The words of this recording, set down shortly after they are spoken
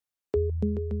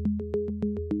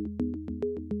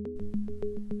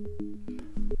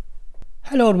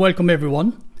Hello and welcome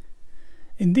everyone.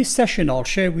 In this session I'll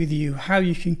share with you how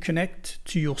you can connect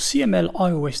to your CML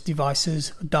iOS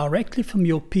devices directly from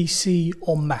your PC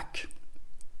or Mac.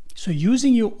 So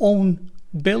using your own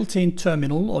built-in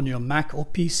terminal on your Mac or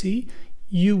PC,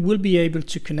 you will be able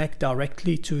to connect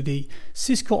directly to the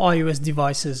CISCO iOS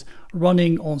devices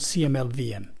running on CML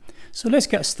VM. So let's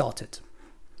get started.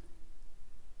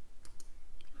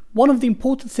 One of the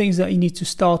important things that you need to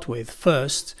start with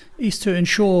first is to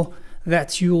ensure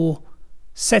that your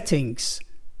settings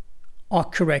are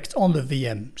correct on the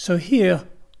VM. So here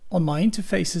on my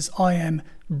interfaces, I am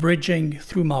bridging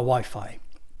through my Wi-Fi.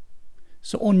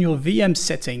 So on your VM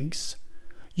settings,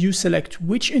 you select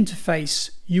which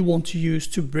interface you want to use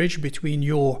to bridge between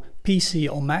your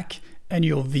PC or Mac and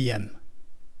your VM.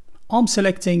 I'm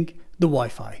selecting the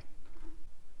Wi-Fi.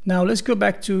 Now let's go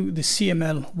back to the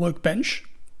CML workbench.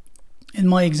 In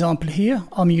my example here,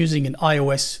 I'm using an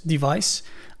iOS device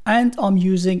and I'm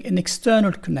using an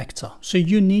external connector. So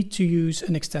you need to use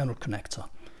an external connector.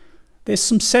 There's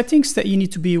some settings that you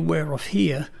need to be aware of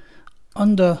here.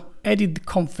 Under Edit the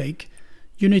Config,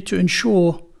 you need to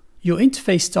ensure your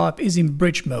interface type is in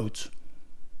bridge mode.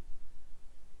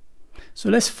 So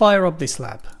let's fire up this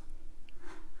lab.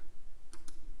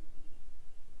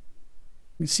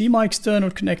 You can see my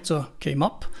external connector came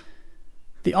up.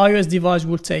 The iOS device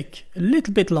will take a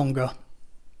little bit longer,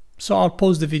 so I'll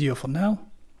pause the video for now.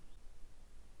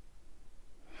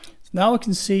 Now I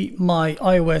can see my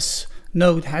iOS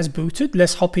node has booted.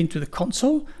 Let's hop into the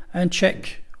console and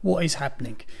check what is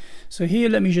happening. So here,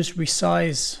 let me just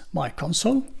resize my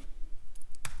console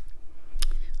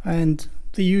and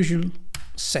the usual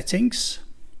settings,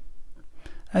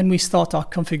 and we start our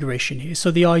configuration here. So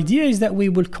the idea is that we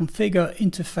will configure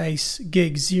interface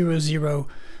gig 00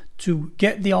 to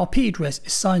get the IP address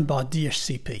assigned by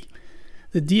DHCP.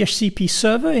 The DHCP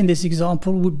server in this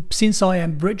example would, since I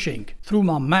am bridging through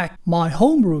my Mac, my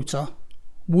home router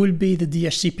will be the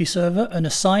DHCP server and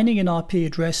assigning an IP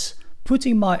address,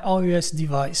 putting my iOS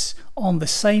device on the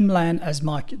same LAN as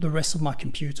the rest of my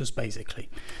computers basically.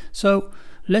 So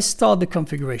let's start the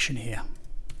configuration here.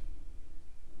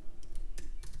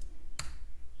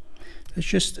 Let's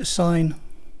just assign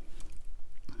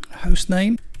a host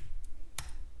name.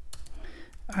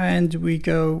 And we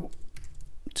go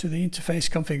to the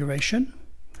interface configuration,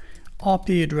 IP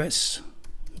address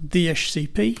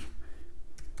DHCP,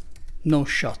 no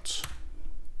shots.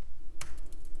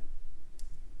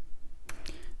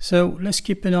 So let's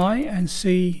keep an eye and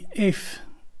see if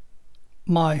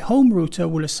my home router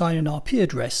will assign an IP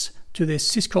address to this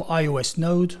CISCO iOS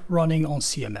node running on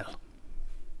CML.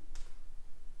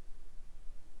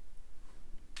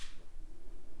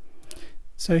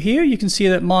 So here you can see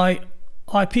that my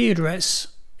IP address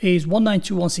is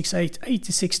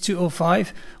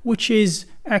 192.168.86.205, which is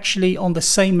actually on the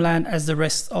same LAN as the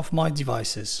rest of my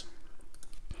devices.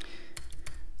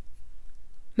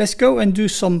 Let's go and do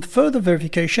some further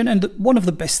verification, and one of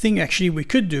the best things actually we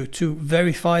could do to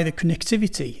verify the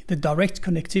connectivity, the direct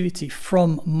connectivity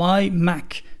from my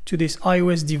Mac to this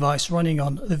iOS device running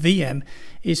on the VM,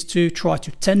 is to try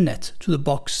to telnet to the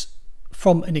box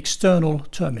from an external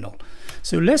terminal.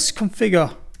 So let's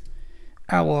configure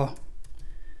our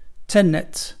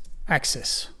telnet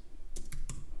access.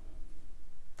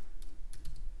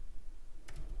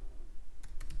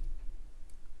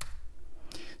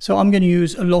 So I'm going to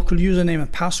use a local username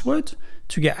and password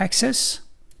to get access,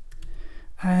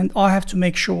 and I have to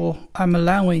make sure I'm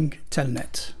allowing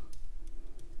telnet,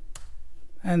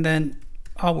 and then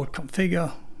I will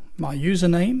configure my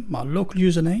username, my local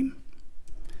username.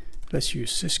 Let's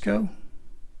use CISCO.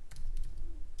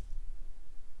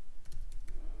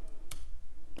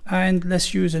 And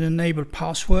let's use an enable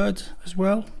password as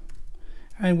well,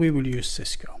 and we will use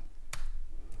CISCO.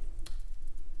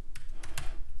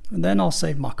 And then I'll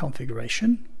save my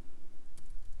configuration,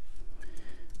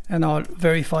 and I'll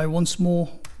verify once more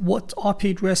what IP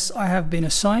address I have been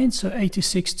assigned, so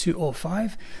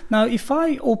 86.205. Now if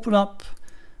I open up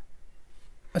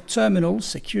a terminal,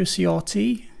 secure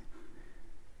CRT,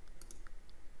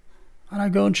 and I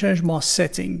go and change my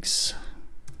settings.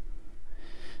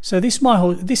 So this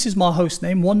is my host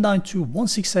name,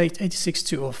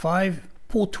 192.168.86.205,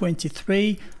 port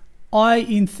 23.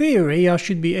 In theory, I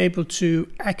should be able to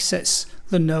access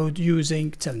the node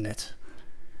using telnet.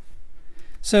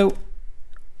 So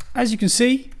as you can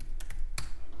see,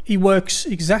 it works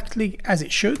exactly as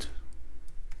it should.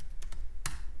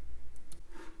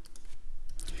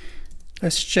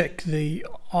 Let's check the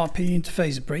IP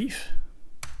interface brief.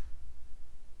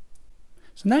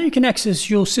 So now you can access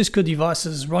your CISCO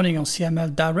devices running on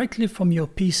CML directly from your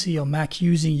PC or Mac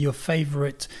using your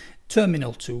favorite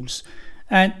terminal tools.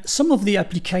 And some of the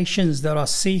applications that I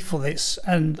see for this,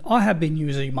 and I have been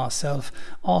using myself,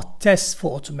 are tests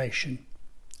for automation.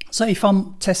 So if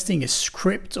I'm testing a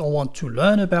script or want to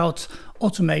learn about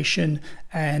automation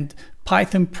and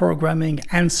Python programming,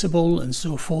 Ansible and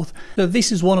so forth, so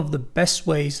this is one of the best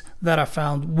ways that I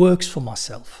found works for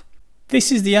myself.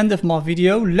 This is the end of my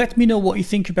video. Let me know what you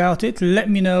think about it. Let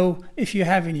me know if you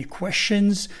have any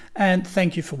questions, and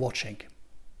thank you for watching.